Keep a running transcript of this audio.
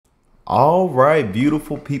All right,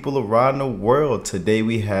 beautiful people around the world. Today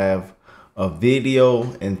we have a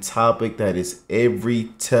video and topic that is every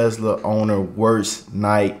Tesla owner worst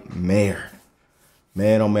nightmare.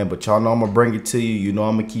 Man, oh man, but y'all know I'm gonna bring it to you. You know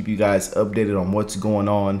I'm gonna keep you guys updated on what's going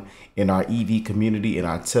on in our EV community, in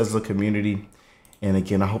our Tesla community. And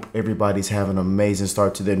again, I hope everybody's having an amazing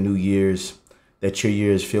start to their new years, that your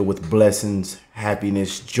year is filled with blessings,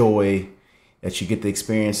 happiness, joy, that you get to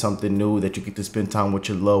experience something new, that you get to spend time with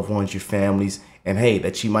your loved ones, your families, and hey,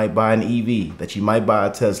 that you might buy an EV, that you might buy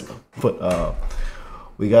a Tesla. But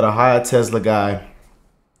we got to hire a Tesla guy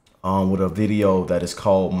with a video that is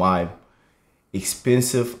called My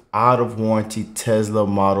Expensive Out of Warranty Tesla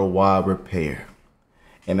Model Y Repair.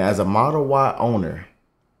 And as a Model Y owner,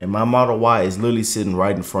 and my Model Y is literally sitting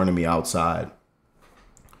right in front of me outside,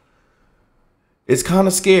 it's kind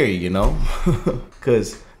of scary, you know,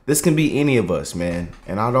 because this can be any of us, man.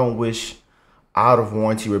 And I don't wish out of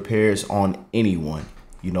warranty repairs on anyone.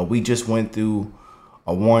 You know, we just went through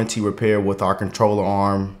a warranty repair with our controller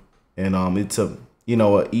arm, and it's a, you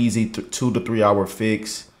know, an easy 2 to 3 hour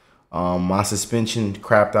fix. My suspension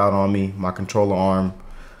crapped out on me, my controller arm,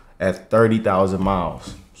 at 30,000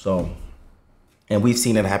 miles. So, and we've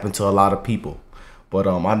seen it happen to a lot of people. But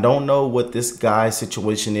I don't know what this guy's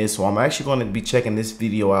situation is, so I'm actually going to be checking this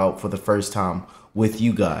video out for the first time with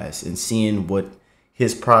you guys and seeing what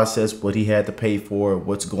his process, what he had to pay for,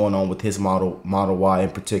 what's going on with his Model Y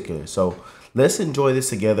in particular. So let's enjoy this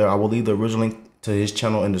together. I will leave the original link to his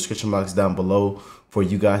channel in the description box down below for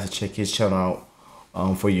you guys to check his channel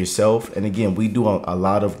out for yourself. And again, we do a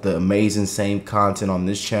lot of the amazing same content on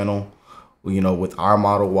this channel, you know, with our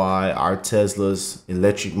Model Y, our Teslas,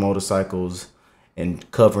 electric motorcycles,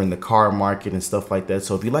 and covering the car market and stuff like that.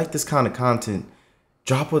 So if you like this kind of content,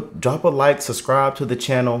 drop a like, subscribe to the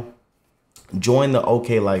channel, join the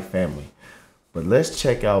OK Life family. But let's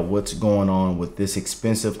check out what's going on with this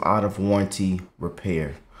expensive out of warranty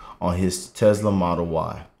repair on his Tesla Model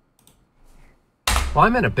Y. Well,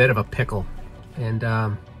 I'm in a bit of a pickle,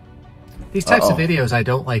 and these types of videos I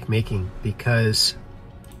don't like making because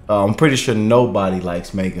I'm pretty sure nobody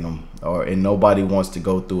likes making them, and nobody wants to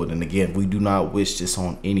go through it. And again, we do not wish this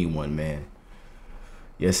on anyone, man.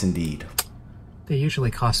 Yes, indeed. They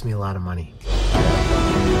usually cost me a lot of money.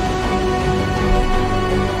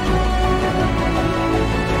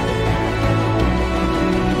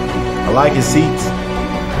 I like his seats.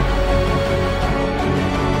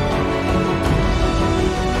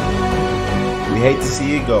 We hate to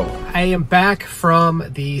see it go. I am back from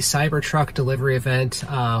the Cybertruck delivery event.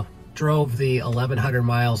 Drove the 1,100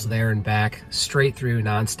 miles there and back, straight through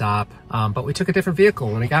nonstop. But we took a different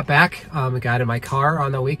vehicle. When I got back, I got in my car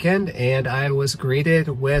on the weekend, and I was greeted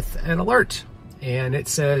with an alert. And it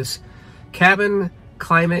says, cabin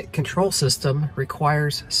climate control system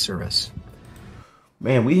requires service.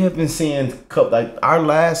 Man, we have been seeing like our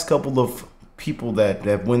last couple of people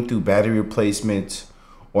that went through battery replacements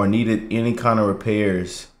or needed any kind of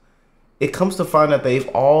repairs. It comes to find that they've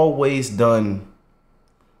always done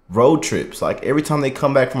road trips. Like every time they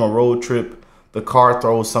come back from a road trip, the car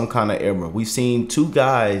throws some kind of error. We've seen 2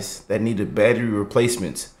 guys that needed battery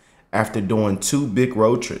replacements after doing 2 big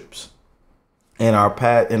road trips in our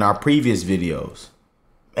previous videos.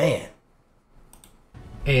 Man.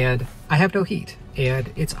 And I have no heat,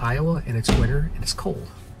 and it's Iowa, and it's winter, and it's cold.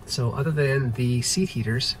 So other than the seat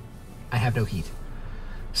heaters, I have no heat.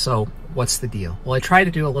 So what's the deal? Well, I try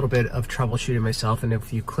to do a little bit of troubleshooting myself, and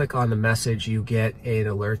if you click on the message, you get an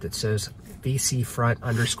alert that says VC front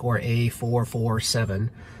 _ A447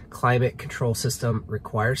 climate control system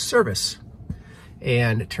requires service.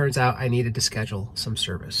 And it turns out I needed to schedule some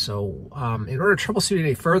service. So in order to troubleshoot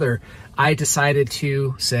any further, I decided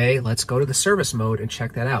to say, let's go to the service mode and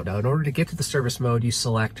check that out. Now, in order to get to the service mode, you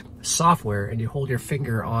select software and you hold your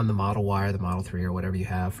finger on the Model Y or the Model 3 or whatever you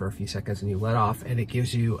have for a few seconds, and you let off, and it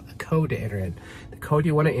gives you a code to enter in. The code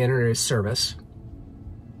you want to enter is service.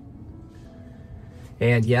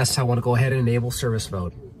 And yes, I want to go ahead and enable service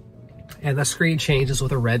mode. And the screen changes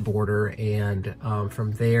with a red border, and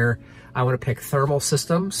from there, I want to pick thermal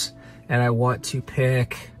systems, and I want to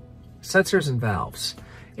pick sensors and valves.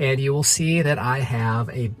 And you will see that I have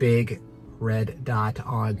a big red dot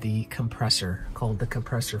on the compressor called the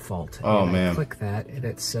compressor fault. Oh, and man. I click that, and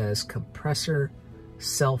it says compressor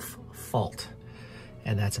self fault,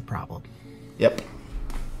 and that's a problem. Yep.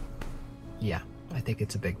 Yeah, I think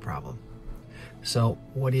it's a big problem. So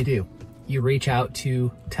what do? You reach out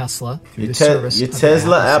to Tesla through the service. Your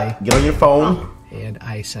Tesla app, get on your phone. And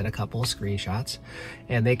I sent a couple of screenshots,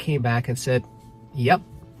 and they came back and said, yep,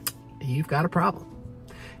 you've got a problem.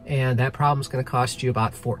 And that problem is going to cost you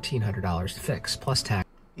about $1,400 to fix, plus tax.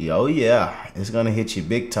 Oh yeah, it's gonna hit you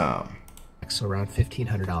big time. So around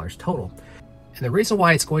 $1,500 total. And the reason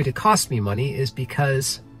why it's going to cost me money is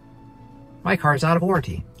because my car is out of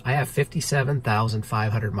warranty. I have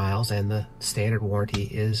 57,500 miles and the standard warranty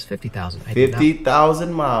is 50,000.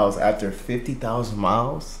 50,000 miles. After 50,000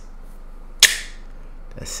 miles,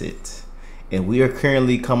 that's it. And we are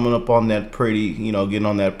currently coming up on that getting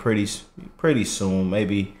on that pretty soon,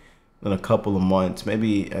 maybe in a couple of months,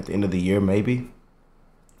 maybe at the end of the year, maybe.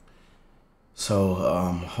 So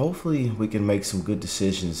hopefully we can make some good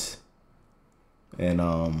decisions. And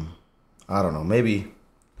I don't know, maybe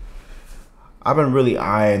I've been really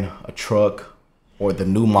eyeing a truck or the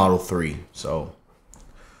new Model 3. So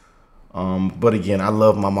but again, I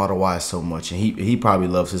love my Model Y so much, and he probably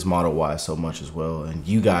loves his Model Y so much as well. And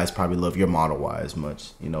you guys probably love your Model Y as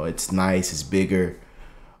much. You know, it's nice, it's bigger,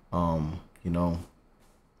 you know.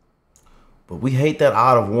 But we hate that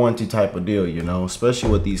out of warranty type of deal, you know,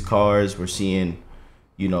 especially with these cars. We're seeing,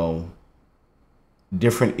 you know,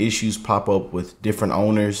 different issues pop up with different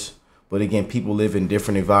owners. But again, people live in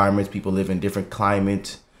different environments. People live in different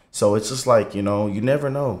climates. So it's just like, you know, you never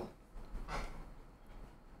know.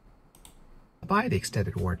 Buy the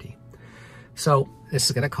extended warranty. So this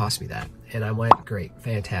is going to cost me that. And I went, great,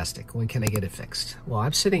 fantastic. When can I get it fixed? Well,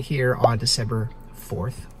 I'm sitting here on December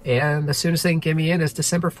 4th. And the soonest they can get me in is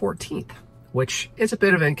December 14th, which is a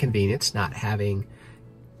bit of inconvenience not having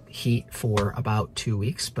heat for about 2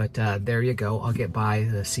 weeks. But there you go. I'll get by.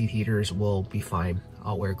 The seat heaters will be fine.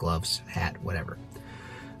 I'll wear gloves, hat, whatever.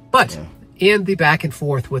 But in the back and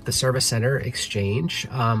forth with the service center exchange,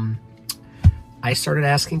 I started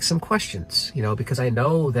asking some questions, you know, because I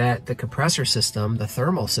know that the compressor system, the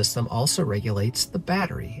thermal system, also regulates the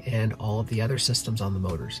battery and all of the other systems on the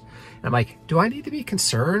motors. And I'm like, do I need to be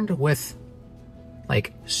concerned with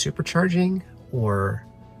like supercharging or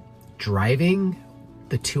driving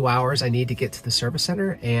the 2 hours I need to get to the service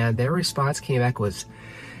center? And their response came back was,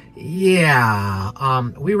 yeah,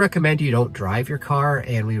 we recommend you don't drive your car,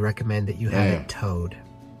 and we recommend that you have it towed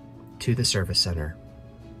to the service center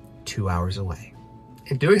 2 hours away.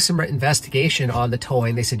 In doing some investigation on the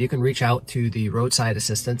towing, they said you can reach out to the roadside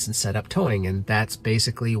assistance and set up towing, and that's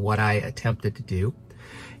basically what I attempted to do.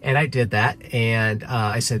 And I did that, and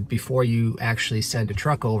I said, before you actually send a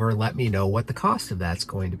truck over, let me know what the cost of that's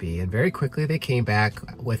going to be. And very quickly they came back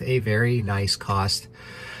with a very nice cost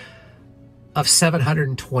of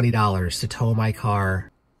 $720 to tow my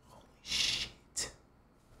car. Holy shit.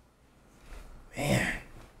 Man.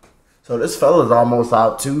 So this fella's almost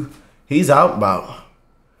out too. He's out about,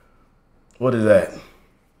 what is that?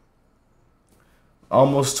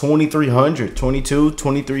 Almost 2,300,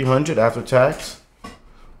 2,300 after tax.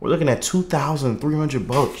 We're looking at 2,300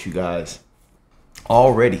 bucks, you guys.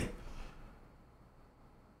 Already.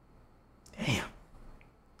 Damn.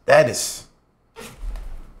 That is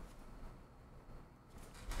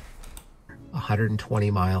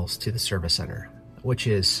 120 miles to the service center, which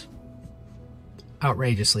is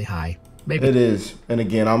outrageously high. Maybe it is. And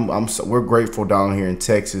again, we're grateful down here in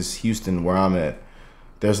Texas, Houston, where I'm at.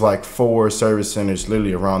 There's like 4 service centers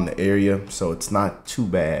literally around the area, so it's not too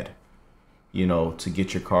bad, you know, to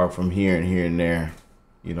get your car from here and there.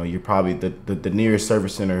 You know, you're probably the nearest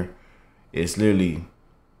service center is literally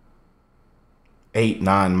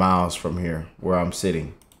 8-9 miles from here where I'm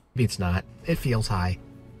sitting. Maybe it's not. It feels high,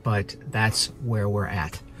 but that's where we're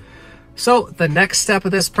at. So the next step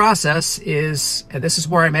of this process is, and this is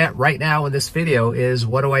where I'm at right now in this video, is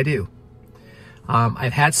what do I do?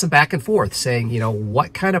 I've had some back and forth saying, you know,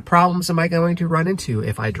 what kind of problems am I going to run into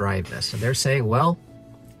if I drive this? And they're saying, well,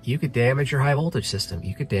 you could damage your high voltage system.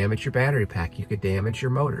 You could damage your battery pack. You could damage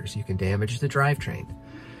your motors. You can damage the drivetrain.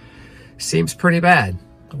 Seems pretty bad,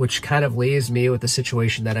 which kind of leaves me with the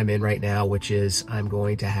situation that I'm in right now, which is I'm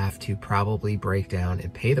going to have to probably break down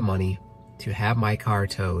and pay the money to have my car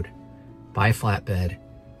towed by flatbed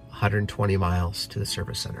 120 miles to the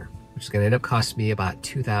service center, which is going to end up costing me about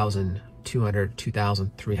 $2,200,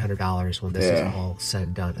 $2,300 when this is all said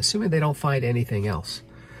and done, assuming they don't find anything else.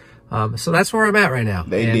 So that's where I'm at right now.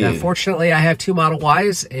 Fortunately, I have 2 Model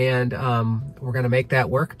Ys, and we're going to make that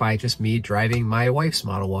work by just me driving my wife's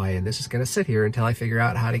Model Y, and this is going to sit here until I figure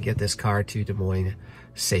out how to get this car to Des Moines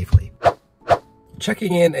safely.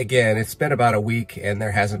 Checking in again, it's been about a week and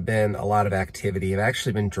there hasn't been a lot of activity. I've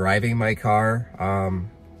actually been driving my car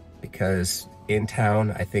because in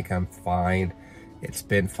town I think I'm fine. It's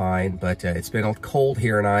been fine, but it's been cold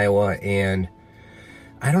here in Iowa and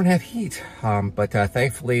I don't have heat. But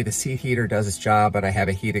thankfully the seat heater does its job, and I have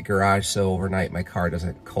a heated garage, so overnight my car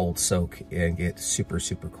doesn't cold soak and get super,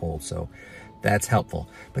 super cold. So that's helpful.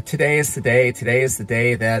 But today is the day. Today is the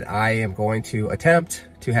day that I am going to attempt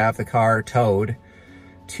to have the car towed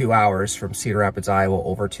 2 hours from Cedar Rapids, Iowa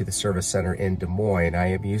over to the service center in Des Moines. I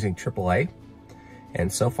am using AAA,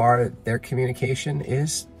 and so far their communication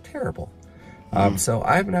is terrible. So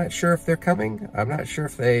I'm not sure if they're coming. I'm not sure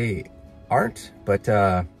if they aren't, but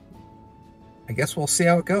I guess we'll see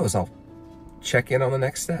how it goes. I'll check in on the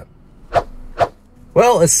next step.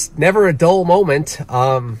 Well, it's never a dull moment,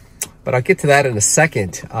 but I'll get to that in a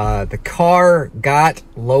second. The car got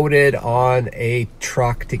loaded on a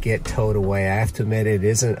truck to get towed away. I have to admit, it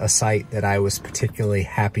isn't a sight that I was particularly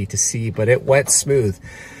happy to see, but it went smooth.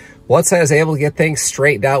 Once I was able to get things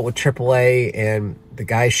straightened out with AAA and the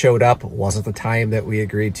guy showed up, it wasn't the time that we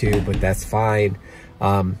agreed to, but that's fine.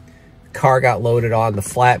 Car got loaded on the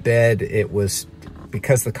flatbed. It was,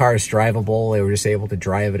 because the car is drivable, they were just able to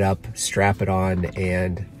drive it up, strap it on,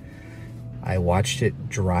 and I watched it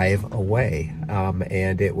drive away.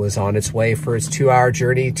 And it was on its way for its 2-hour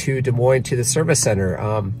journey to Des Moines to the service center.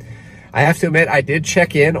 I have to admit, I did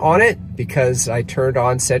check in on it because I turned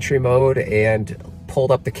on Sentry mode and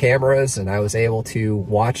pulled up the cameras, and I was able to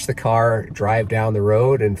watch the car drive down the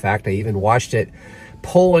road. In fact, I even watched it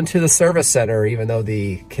pull into the service center, even though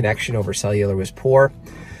the connection over cellular was poor.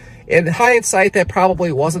 In hindsight, that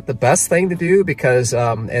probably wasn't the best thing to do because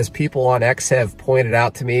as people on X have pointed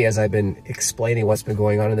out to me as I've been explaining what's been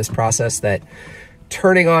going on in this process, that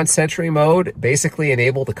turning on Sentry mode basically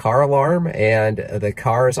enabled the car alarm, and the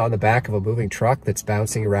car is on the back of a moving truck that's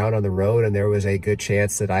bouncing around on the road, and there was a good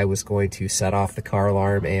chance that I was going to set off the car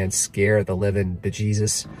alarm and scare the living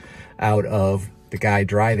bejesus out of the guy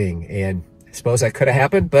driving. And I suppose that could have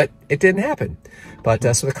happened, but it didn't happen.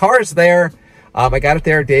 But so the car is there. I got it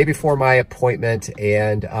there a day before my appointment,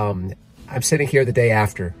 and I'm sitting here the day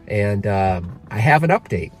after, and I have an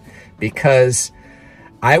update because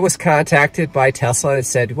I was contacted by Tesla and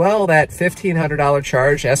said, well, that $1,500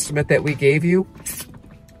 charge estimate that we gave you,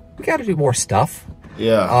 we got to do more stuff.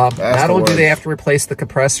 Yeah. Not only do they have to replace the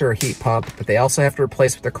compressor or heat pump, but they also have to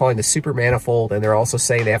replace what they're calling the super manifold, and they're also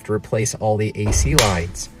saying they have to replace all the AC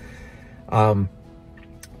lines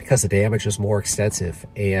because the damage is more extensive.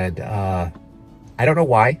 And I don't know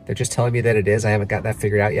why. They're just telling me that it is. I haven't got that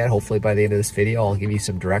figured out yet. Hopefully by the end of this video, I'll give you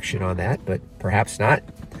some direction on that, but perhaps not.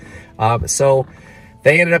 So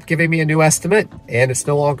they ended up giving me a new estimate, and it's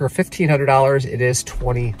no longer $1,500. It is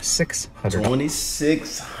 $2,600.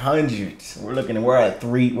 $2,600. We're at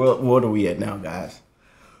three. What are we at now, guys?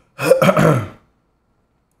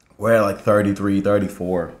 We're at like 33,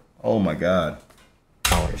 34. Oh my God.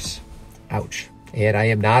 Ouch. And I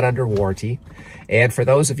am not under warranty. And for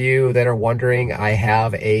those of you that are wondering, I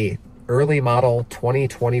have a early model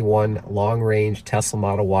 2021 long-range Tesla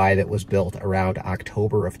Model Y that was built around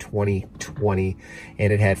October of 2020,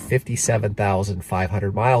 and it had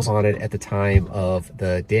 57,500 miles on it at the time of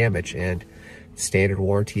the damage, and standard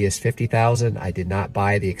warranty is 50,000. I did not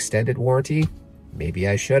buy the extended warranty. Maybe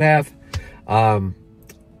I should have. But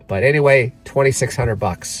anyway,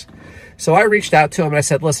 $2,600. So I reached out to him and I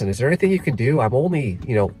said, listen, is there anything you can do? I'm only,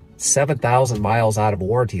 7,000 miles out of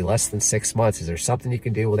warranty, less than 6 months. Is there something you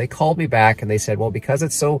can do? Well, they called me back and they said, well, because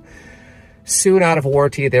it's so soon out of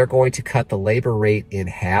warranty, they're going to cut the labor rate in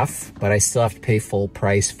half, but I still have to pay full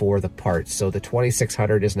price for the parts. So the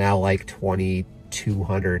 $2,600 is now like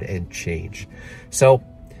 $2,200 and change. So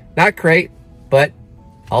not great, but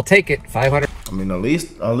I'll take it. $500. I mean, at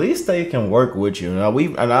least they can work with you. Now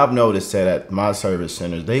I've noticed that at my service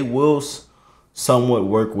centers, they will somewhat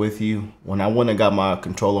work with you. When I went and got my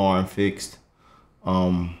controller arm fixed,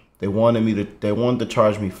 they wanted to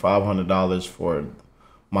charge me $500 for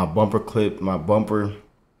my bumper clip, my bumper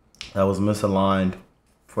that was misaligned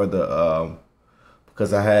for the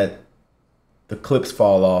because I had the clips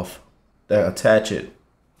fall off that attach it.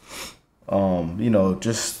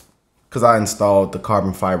 Just because I installed the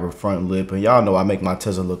carbon fiber front lip, and y'all know I make my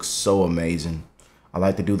Tesla look so amazing. I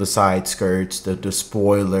like to do the side skirts, the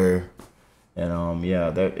spoiler, and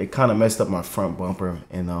it kind of messed up my front bumper.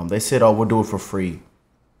 And they said, "Oh, we'll do it for free."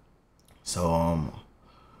 So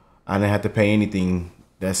I didn't have to pay anything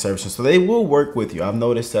that service. So they will work with you. I've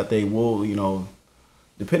noticed that they will,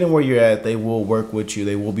 depending where you're at, they will work with you.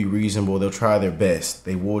 They will be reasonable. They'll try their best.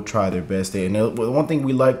 They will try their best. And one thing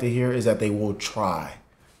we like to hear is that they will try.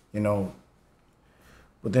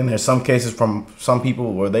 But then there's some cases from some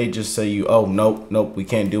people where they just say oh, nope, we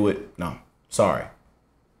can't do it. No, sorry.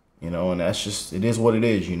 And that's just, it is what it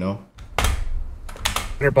is,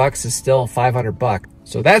 $100 is still $500.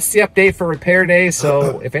 So that's the update for repair day.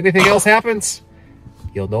 So if anything else happens,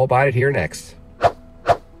 you'll know about it here next.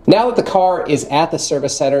 Now that the car is at the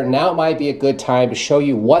service center, now might be a good time to show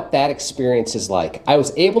you what that experience is like. I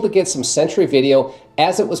was able to get some Sentry video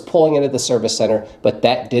as it was pulling into the service center, but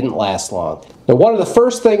that didn't last long. Now, one of the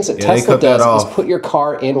first things that Tesla does is put your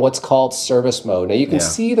car in what's called service mode. Now, you can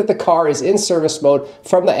see that the car is in service mode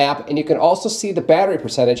from the app, and you can also see the battery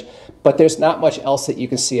percentage, but there's not much else that you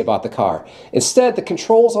can see about the car. Instead, the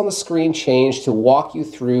controls on the screen change to walk you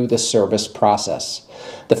through the service process.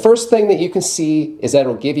 The first thing that you can see is that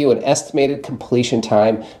it'll give you an estimated completion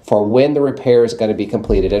time for when the repair is going to be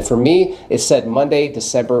completed. And for me, it said Monday,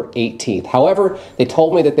 December 18th. However, they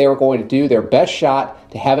told me that they were going to do their best shot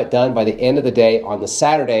to have it done by the end of the day on the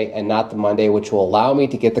Saturday and not the Monday, which will allow me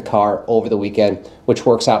to get the car over the weekend, which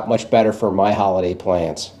works out much better for my holiday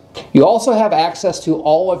plans. You also have access to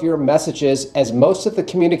all of your messages, as most of the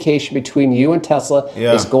communication between you and Tesla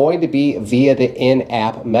is going to be via the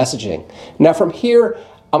in-app messaging. Now from here,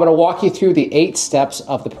 I'm going to walk you through the 8 steps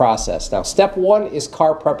of the process. Now, step 1 is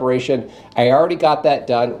car preparation. I already got that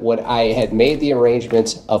done when I had made the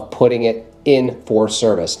arrangements of putting it in for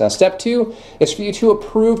service. Now, step 2 is for you to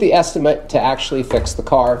approve the estimate to actually fix the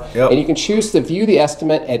car. And you can choose to view the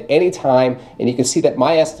estimate at any time, and you can see that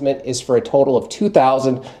my estimate is for a total of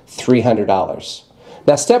 $2,300.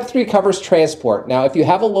 Now, step 3 covers transport. Now, if you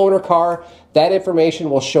have a loaner car, that information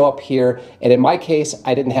will show up here, and in my case,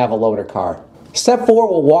 I didn't have a loaner car. Step 4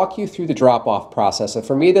 will walk you through the drop-off process, and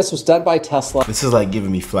for me, this was done by Tesla. This is like giving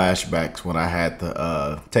me flashbacks when I had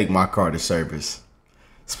to take my car to service,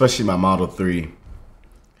 especially my Model 3.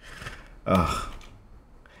 And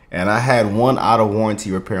I had one out-of-warranty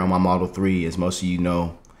repair on my Model 3, as most of you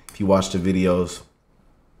know, if you watch the videos,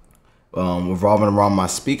 revolving around my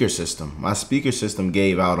speaker system. My speaker system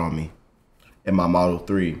gave out on me in my Model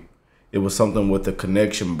 3. It was something with the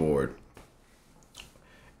connection board.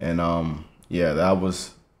 And yeah, that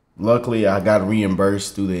was, luckily I got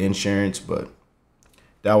reimbursed through the insurance, but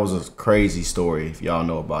that was a crazy story if y'all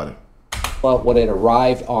know about it. Well, when it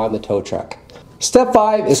arrived on the tow truck. Step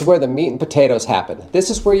 5 is where the meat and potatoes happen. This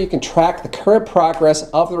is where you can track the current progress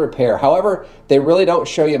of the repair. However, they really don't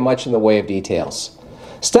show you much in the way of details.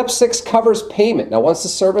 Step 6 covers payment. Now, once the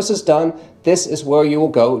service is done, this is where you will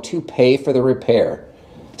go to pay for the repair.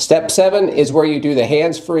 Step 7 is where you do the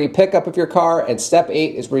hands-free pickup of your car, and step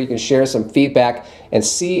 8 is where you can share some feedback and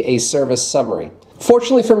see a service summary.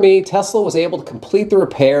 Fortunately for me, Tesla was able to complete the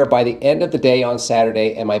repair by the end of the day on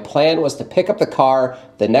Saturday, and my plan was to pick up the car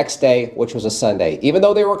the next day, which was a Sunday. Even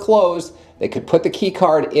though they were closed, they could put the key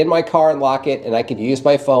card in my car and lock it, and I could use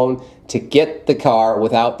my phone to get the car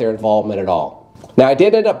without their involvement at all. Now, I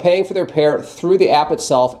did end up paying for the repair through the app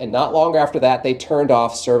itself, and not long after that, they turned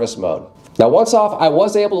off service mode. Now, once off, I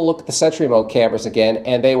was able to look at the Sentry Mode cameras again,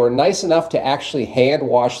 and they were nice enough to actually hand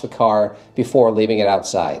wash the car before leaving it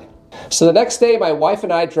outside. So the next day, my wife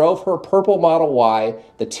and I drove her purple Model Y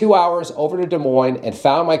the 2 hours over to Des Moines and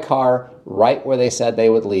found my car right where they said they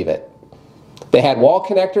would leave it. They had wall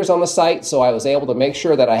connectors on the site, so I was able to make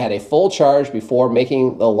sure that I had a full charge before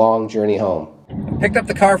making the long journey home. Picked up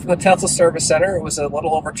the car from the Tesla Service Center. It was a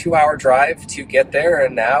little over 2-hour drive to get there,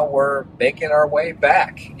 and now we're making our way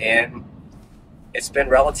back. And it's been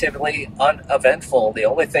relatively uneventful. The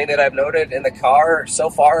only thing that I've noted in the car so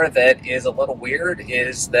far that is a little weird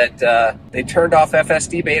is that they turned off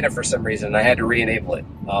FSD beta for some reason. I had to re-enable it.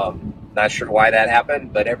 Not sure why that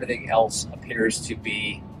happened, but everything else appears to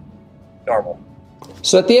be normal.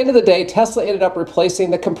 So at the end of the day, Tesla ended up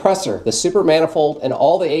replacing the compressor, the super manifold, and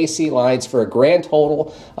all the AC lines for a grand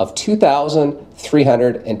total of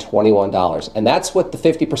 $2,321. And that's with the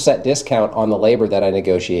 50% discount on the labor that I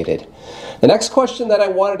negotiated. The next question that I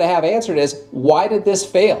wanted to have answered is, why did this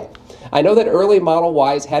fail? I know that early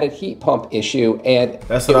Model Ys had a heat pump issue, and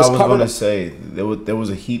that's what I was going to say. There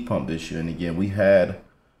was a heat pump issue, and again, we have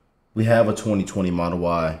a 2020 Model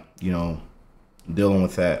Y, you know, dealing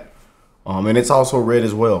with that. And it's also red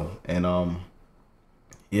as well. And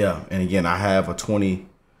yeah, and again, I have a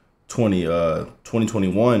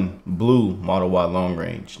 2021 blue Model Y long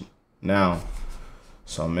range now.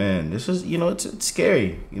 So man, this is, you know, it's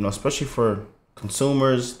scary, you know, especially for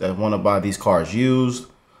consumers that want to buy these cars used,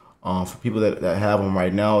 for people that have them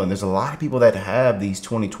right now. And there's a lot of people that have these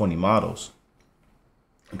 2020 models,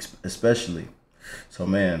 especially. So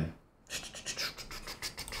man,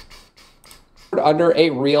 under a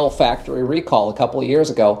real factory recall a couple of years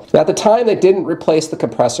ago. Now, at the time, they didn't replace the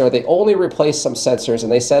compressor. They only replaced some sensors,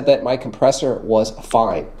 and they said that my compressor was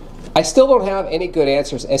fine. I still don't have any good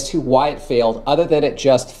answers as to why it failed, other than it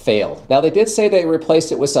just failed. Now, they did say they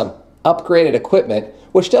replaced it with some upgraded equipment,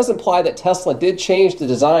 which does imply that Tesla did change the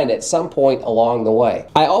design at some point along the way.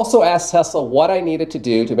 I also asked Tesla what I needed to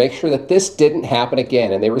do to make sure that this didn't happen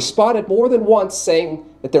again, and they responded more than once saying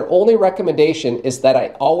that their only recommendation is that I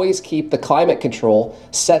always keep the climate control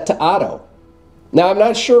set to auto. Now, I'm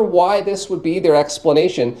not sure why this would be their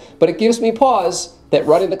explanation, but it gives me pause that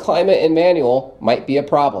running the climate in manual might be a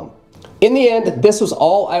problem. In the end, this was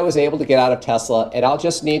all I was able to get out of Tesla, and I'll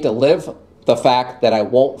just need to live the fact that I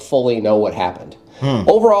won't fully know what happened.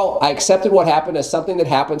 Overall, I accepted what happened as something that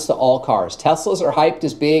happens to all cars. Teslas are hyped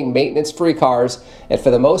as being maintenance-free cars, and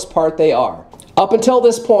for the most part, they are. Up until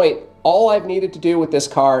this point, all I've needed to do with this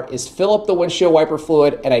car is fill up the windshield wiper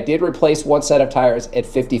fluid, and I did replace one set of tires at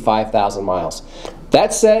 55,000 miles.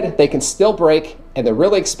 That said, they can still break, and the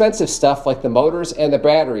really expensive stuff like the motors and the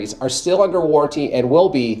batteries are still under warranty and will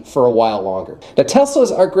be for a while longer. Now,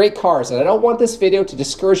 Teslas are great cars, and I don't want this video to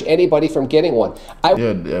discourage anybody from getting one.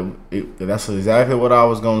 That's exactly what I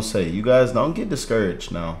was going to say. You guys don't get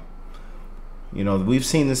discouraged now. You know, we've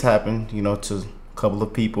seen this happen, you know, to a couple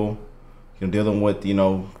of people. You know, dealing with, you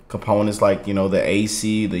know, components like, you know, the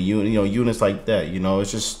AC, the units like that. You know,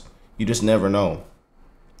 it's just, you just never know.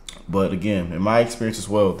 But again, in my experience as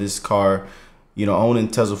well, this car, you know, owning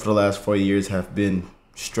Tesla for the last 4 years have been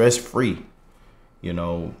stress-free. You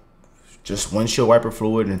know, just windshield wiper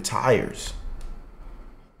fluid and tires.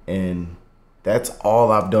 And that's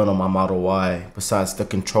all I've done on my Model Y besides the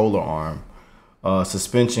controller arm.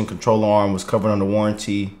 Suspension controller arm was covered under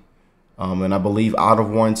warranty. And I believe out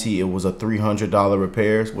of warranty, it was a $300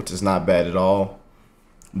 repairs, which is not bad at all.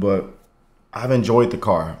 But I've enjoyed the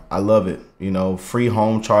car. I love it. You know, free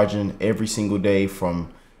home charging every single day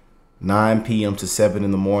from 9 p.m. to 7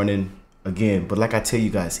 in the morning. Again, but like I tell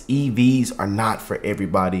you guys, EVs are not for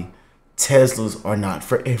everybody. Teslas are not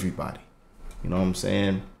for everybody. You know what I'm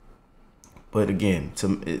saying? But again,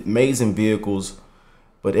 some amazing vehicles,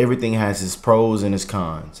 but everything has its pros and its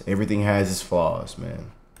cons. Everything has its flaws,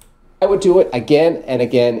 man. I would do it again and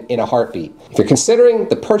again in a heartbeat. If you're considering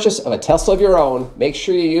the purchase of a Tesla of your own, make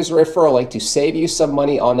sure you use a referral link to save you some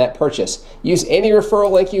money on that purchase. Use any referral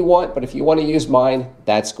link you want, but if you want to use mine,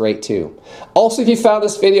 that's great too. Also, if you found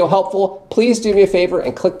this video helpful, please do me a favor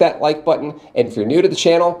and click that like button. And if you're new to the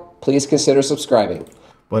channel, please consider subscribing.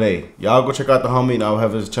 But hey, y'all go check out the homie, and I'll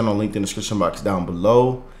have his channel linked in the description box down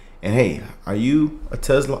below. And hey, are you a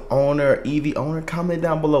Tesla owner, EV owner? Comment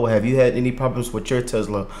down below. Have you had any problems with your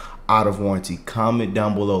Tesla out of warranty? Comment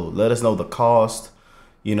down below. Let us know the cost,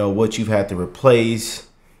 you know, what you've had to replace.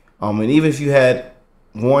 And even if you had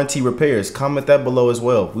warranty repairs, comment that below as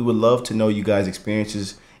well. We would love to know you guys'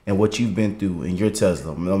 experiences and what you've been through in your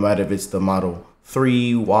Tesla. No matter if it's the Model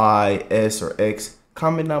 3, Y, S, or X,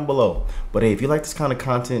 comment down below. But hey, if you like this kind of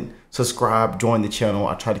content, subscribe, join the channel.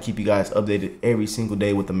 I try to keep you guys updated every single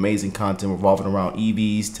day with amazing content revolving around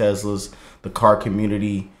EVs, Teslas, the car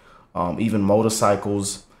community, even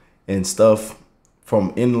motorcycles and stuff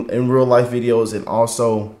from in real life videos and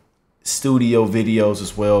also studio videos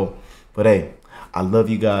as well. But hey, I love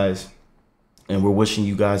you guys, and we're wishing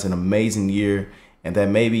you guys an amazing year, and that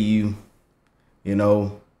maybe you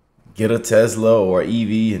know, get a Tesla or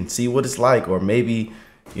EV and see what it's like, or maybe,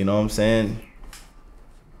 you know what I'm saying?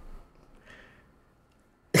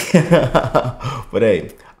 But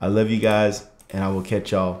hey, I love you guys, and I will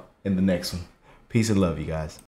catch y'all in the next one. Peace and love, you guys.